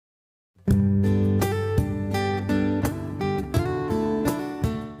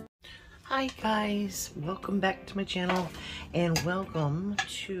Hi guys, welcome back to my channel and welcome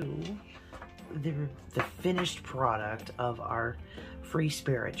to the finished product of our free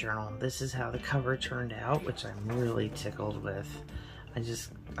spirit journal. This is how the cover turned out, which I'm really tickled with.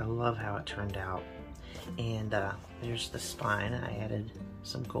 I love how it turned out. And there's the spine. I added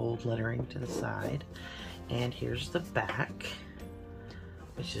some gold lettering to the side. And here's the back,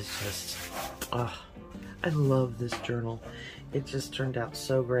 which is just, I love this journal. It just turned out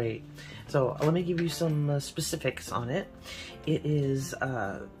so great. So let me give you some specifics on it. It is, wait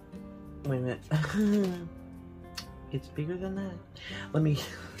a minute. It's bigger than that. Let me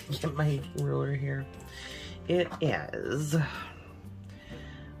get my ruler here. It is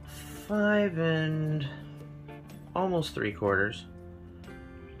 5 and almost 3/4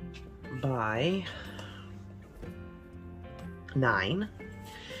 by 9.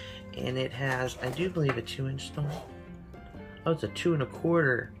 And it has, I do believe, a 2-inch spine. Oh, it's a 2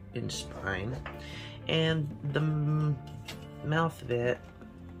 1/4 inch spine. And the mouth of it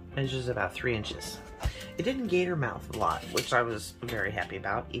measures about 3 inches. It didn't gator mouth a lot, which I was very happy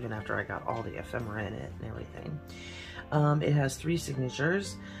about, even after I got all the ephemera in it and everything. It has 3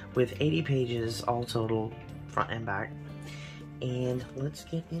 signatures with 80 pages all total, front and back. And let's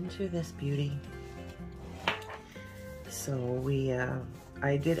get into this beauty. So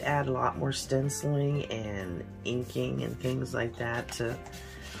I did add a lot more stenciling and inking and things like that to,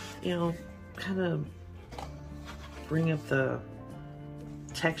 you know, kind of bring up the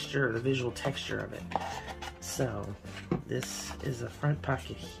texture, the visual texture of it. So this is a front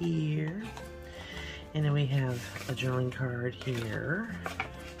pocket here, and then we have a journaling card here,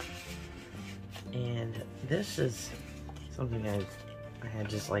 and this is something I had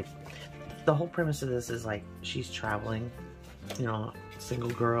just like, the whole premise of this is like she's traveling, you know,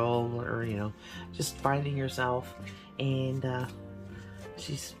 single girl, or you know, just finding herself, and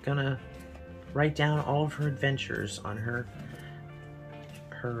she's gonna write down all of her adventures on her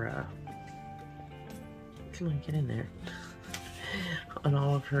come on, get in there, on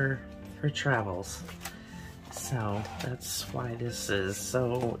all of her travels. So that's why this is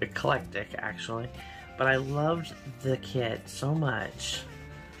so eclectic, actually. But I loved the kit so much,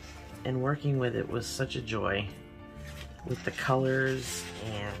 and working with it was such a joy. With the colors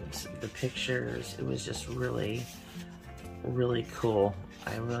and the pictures, it was just really, really cool.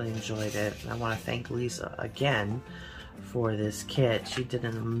 I really enjoyed it. And I want to thank Lisa again for this kit. She did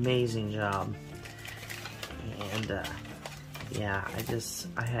an amazing job. And yeah,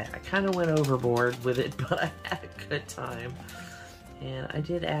 I kind of went overboard with it, but I had a good time. And I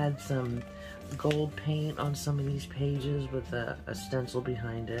did add some gold paint on some of these pages with a stencil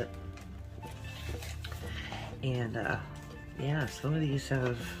behind it. And yeah, some of these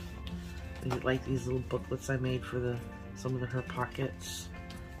have, like, these little booklets I made for some of her pockets,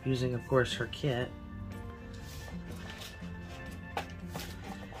 using, of course, her kit.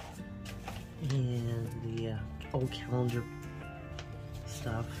 And the old calendar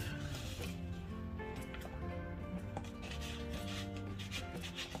stuff.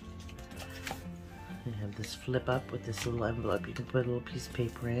 I have this flip up with this little envelope. You can put a little piece of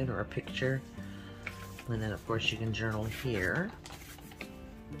paper in, or a picture. And then, of course, you can journal here.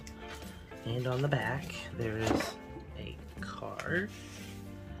 And on the back, there is a card.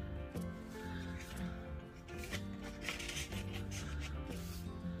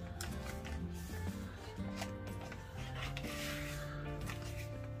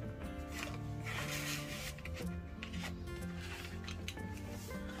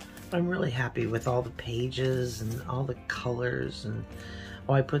 I'm really happy with all the pages and all the colors, and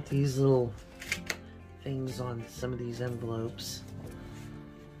oh, I put these little things on some of these envelopes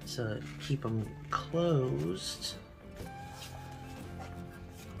to keep them closed.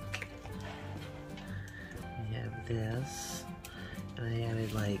 We have this, and I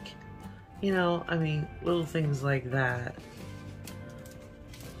added, like, you know, I mean, little things like that.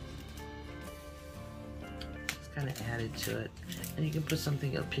 Just kind of added to it. And you can put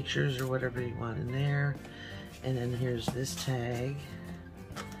something, pictures or whatever you want in there. And then here's this tag.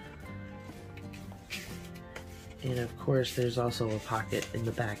 And of course, there's also a pocket in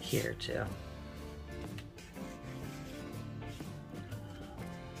the back here too.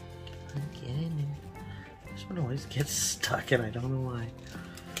 Get in there. This one always gets stuck, and I don't know why.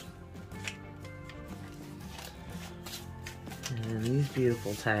 And then these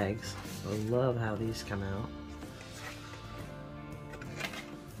beautiful tags. I love how these come out.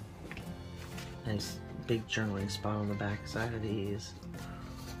 Nice big journaling spot on the back side of these.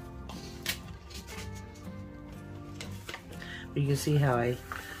 You can see how I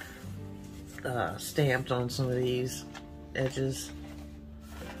stamped on some of these edges.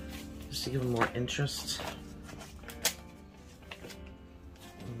 just to give them more interest.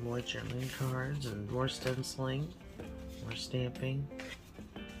 More journaling cards and more stenciling, more stamping.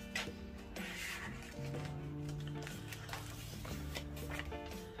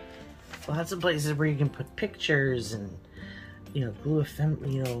 Lots of places where you can put pictures and, you know, glue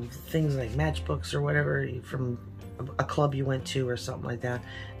you know, things like matchbooks or whatever from a club you went to or something like that.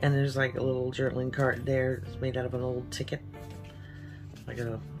 And there's like a little journaling card there. It's made out of an old ticket. Like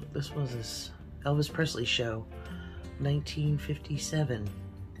this was this Elvis Presley show, 1957,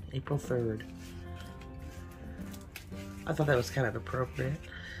 April 3rd. I thought that was kind of appropriate.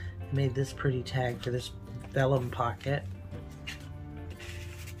 Made this pretty tag for this vellum pocket.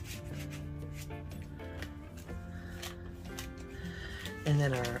 And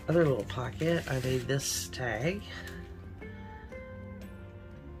then our other little pocket, I made this tag.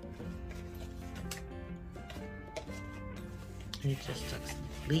 And it just tucks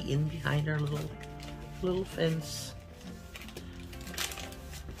neatly in behind our little fence.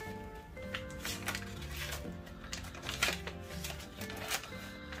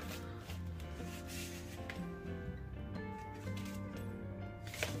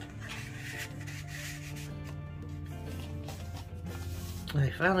 I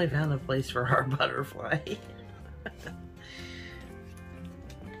finally found a place for our butterfly.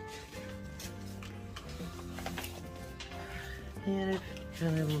 And I've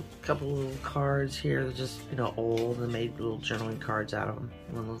got a couple little cards here that just, you know, old, and made little journaling cards out of them.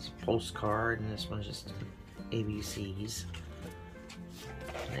 One was a postcard, and this one's just ABCs.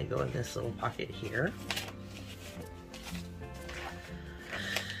 And they go in this little pocket here.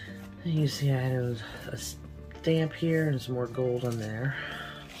 And you see I had a stamp here and some more gold on there.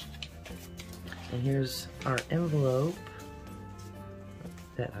 And here's our envelope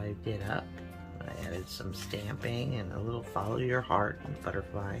that I did up. I added some stamping and a little follow your heart and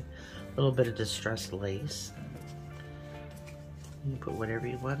butterfly, a little bit of distressed lace. You can put whatever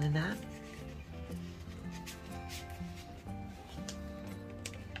you want in that.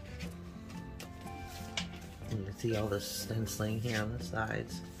 And you can see all this stenciling here on the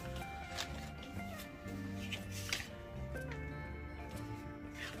sides.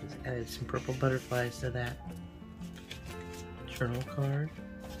 Just added some purple butterflies to that journal card.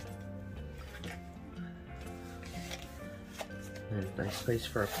 And a nice place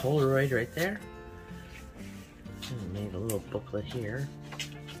for a Polaroid right there. And made a little booklet here.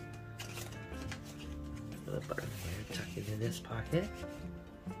 With a butterfly, tuck it in this pocket.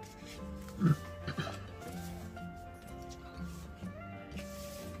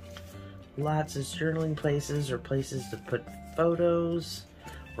 Lots of journaling places or places to put photos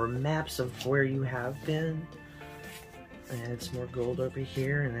or maps of where you have been. I added some more gold over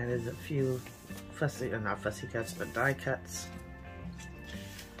here and added a few not fussy cuts, but die cuts.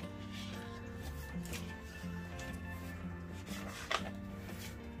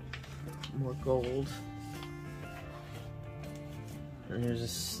 More gold. And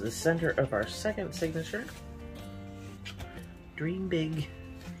here's the center of our second signature. Dream big.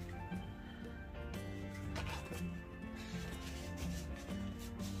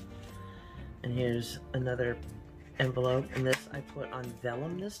 And here's another envelope, and this I put on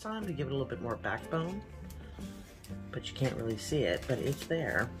vellum this time to give it a little bit more backbone, but you can't really see it, but it's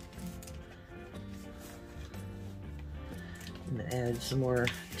there. And I added some more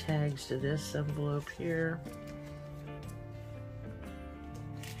tags to this envelope here.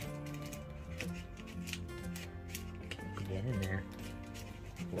 Get in there.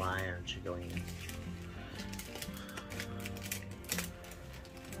 Why aren't you going in?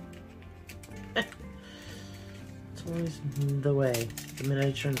 It's always the way. The minute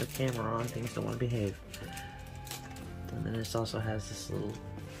I turn the camera on, things don't want to behave. And then this also has this little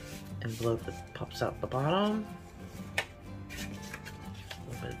envelope that pops out the bottom. A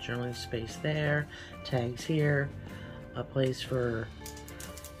little bit of journaling space there. Tags here. A place for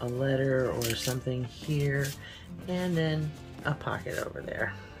a letter or something here. And then a pocket over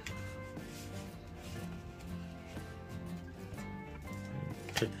there.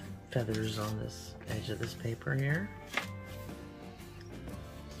 Put feathers on this edge of this paper here.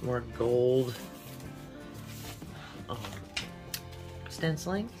 Some more gold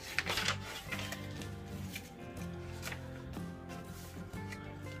stenciling.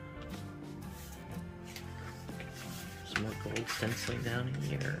 Some more gold stenciling down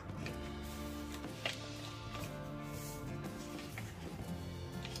here.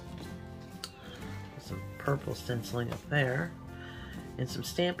 Some purple stenciling up there. And some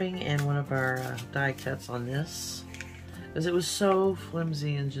stamping and one of our die cuts on this. Because it was so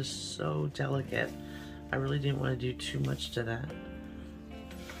flimsy and just so delicate. I really didn't want to do too much to that.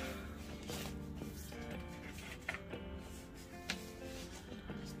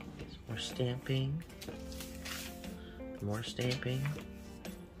 stamping. More stamping.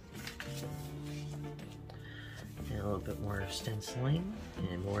 And a little bit more stenciling.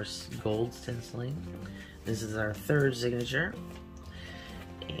 And more gold stenciling. This is our third signature.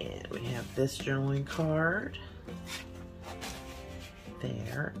 And we have this journaling card.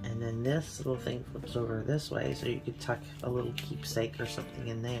 There. And then this little thing flips over this way so you could tuck a little keepsake or something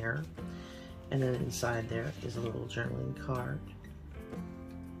in there. And then inside there is a little journaling card.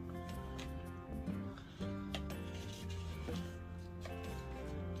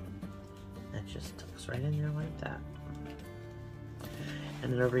 That just tucks right in there like that.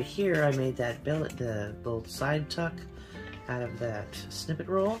 And then over here I made that billet, the little side tuck out of that snippet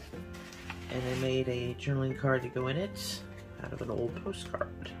roll. And I made a journaling card to go in it out of an old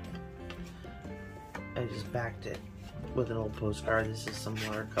postcard. I just backed it with an old postcard. This is some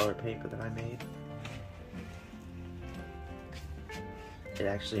watercolor paper that I made. It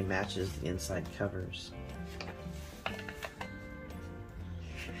actually matches the inside covers. And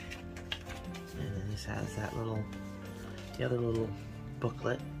then this has that little, the other little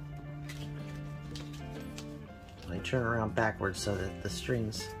booklet. I turn around backwards so that the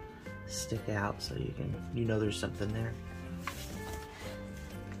strings stick out so you know there's something there.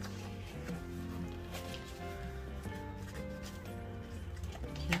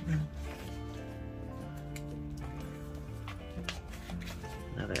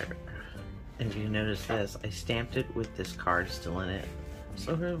 If you notice this, I stamped it with this card still in it,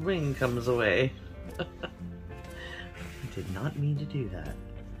 so her ring comes away. I did not mean to do that,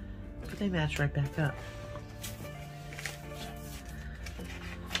 but they match right back up.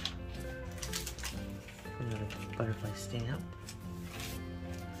 Another butterfly stamp.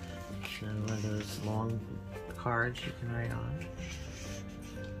 Another one of those long cards you can write on.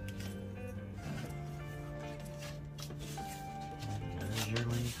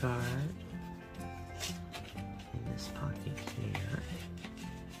 Journaling card in this pocket here,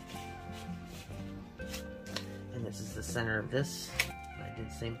 and this is the center of this. I did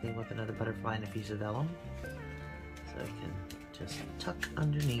the same thing with another butterfly and a piece of vellum, so I can just tuck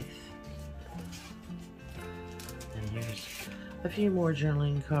underneath. And here's a few more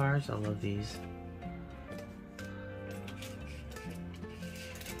journaling cards. I love these.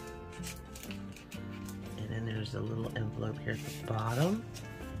 There's a little envelope here at the bottom.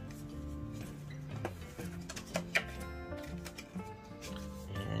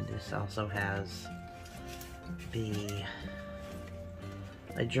 And this also has a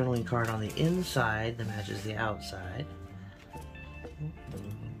journaling card on the inside that matches the outside.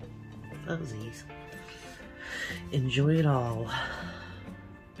 Fuzzies. Enjoy it all.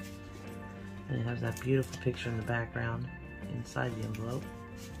 And it has that beautiful picture in the background inside the envelope.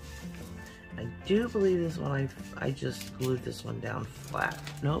 I do believe this one, I just glued this one down flat.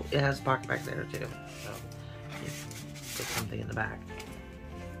 No, it has pocket back there too. So you put something in the back.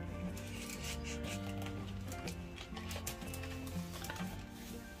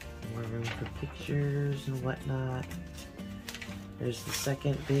 More room for pictures and whatnot. There's the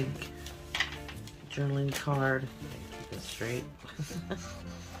second big journaling card. Keep it straight.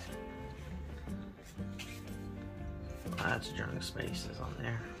 Lots of journaling spaces on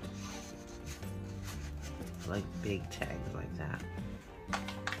there. Like big tags like that.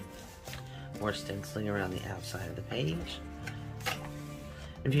 More stenciling around the outside of the page.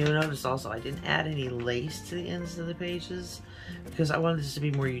 If you notice also, I didn't add any lace to the ends of the pages because I wanted this to be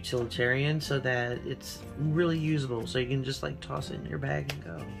more utilitarian so that it's really usable, so you can just like toss it in your bag and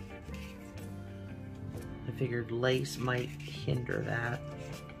go. I figured lace might hinder that.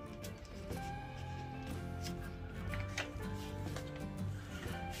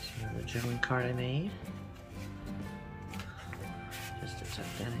 So another journaling card I made. Just to tuck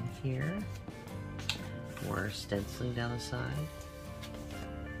that in here. More stenciling down the side.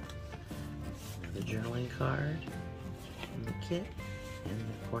 The journaling card in the kit, and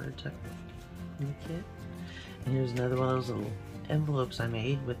the quarter tuck in the kit. And here's another one of those little envelopes I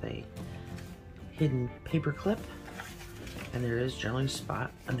made with a hidden paper clip. And there is journaling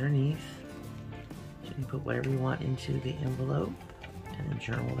spot underneath. So you can put whatever you want into the envelope and then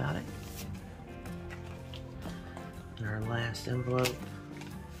journal about it. And our last envelope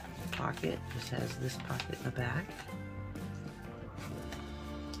pocket just has this pocket in the back.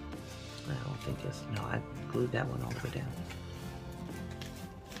 I don't think it's, no, I glued that one all the way down.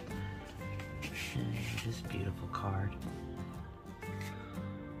 And this beautiful card.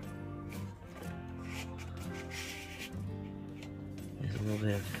 There's a little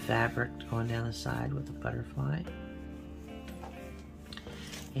bit of fabric going down the side with a butterfly.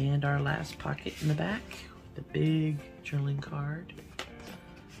 And our last pocket in the back, the big journaling card.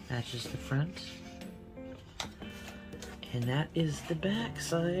 matches the front. And that is the back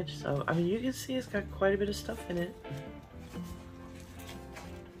side. So, I mean, you can see it's got quite a bit of stuff in it.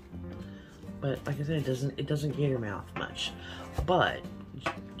 But like I said, it doesn't gator mouth much. But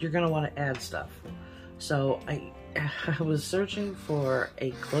you're gonna want to add stuff. So I was searching for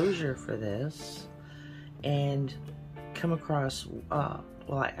a closure for this and come across well,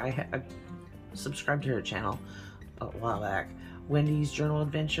 I subscribed to her channel a while back. Wendy's Journal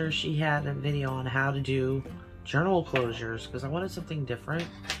Adventure. She had a video on how to do journal closures because I wanted something different,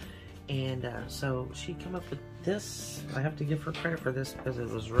 and so she came up with this. I have to give her credit for this because it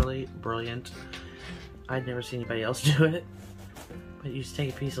was really brilliant. I'd never seen anybody else do it. But you just take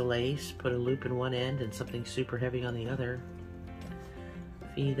a piece of lace, put a loop in one end and something super heavy on the other.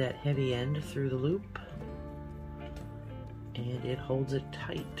 Feed that heavy end through the loop, and it holds it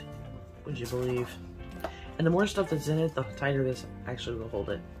tight, would you believe? And the more stuff that's in it, the tighter this actually will hold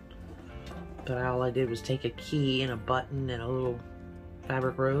it. But all I did was take a key and a button and a little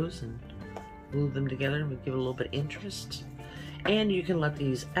fabric rose and glue them together and give it a little bit of interest. And you can let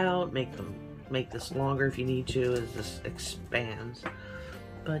these out, make this longer if you need to as this expands.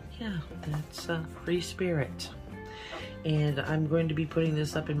 But yeah, that's Free Spirit. And I'm going to be putting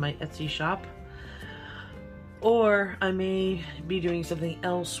this up in my Etsy shop, or I may be doing something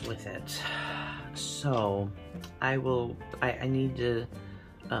else with it. So I need to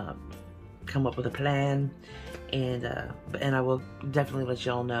come up with a plan, and I will definitely let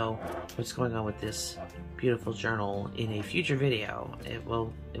y'all know what's going on with this beautiful journal in a future video. It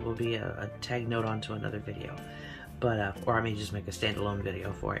will be a tag note onto another video, but or I may just make a standalone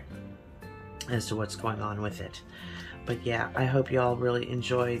video for it as to what's going on with it. But yeah, I hope y'all really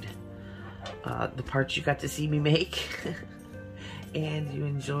enjoyed the parts you got to see me make and you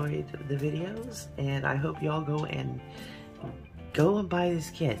enjoyed the videos, and I hope y'all go and buy this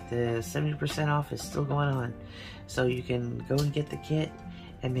kit. The 70% off is still going on, so you can go and get the kit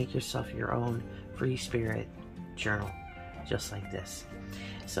and make yourself your own Free Spirit journal just like this.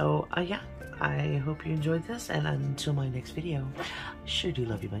 So yeah, I hope you enjoyed this, and until my next video, I sure do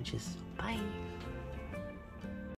love you bunches. Bye.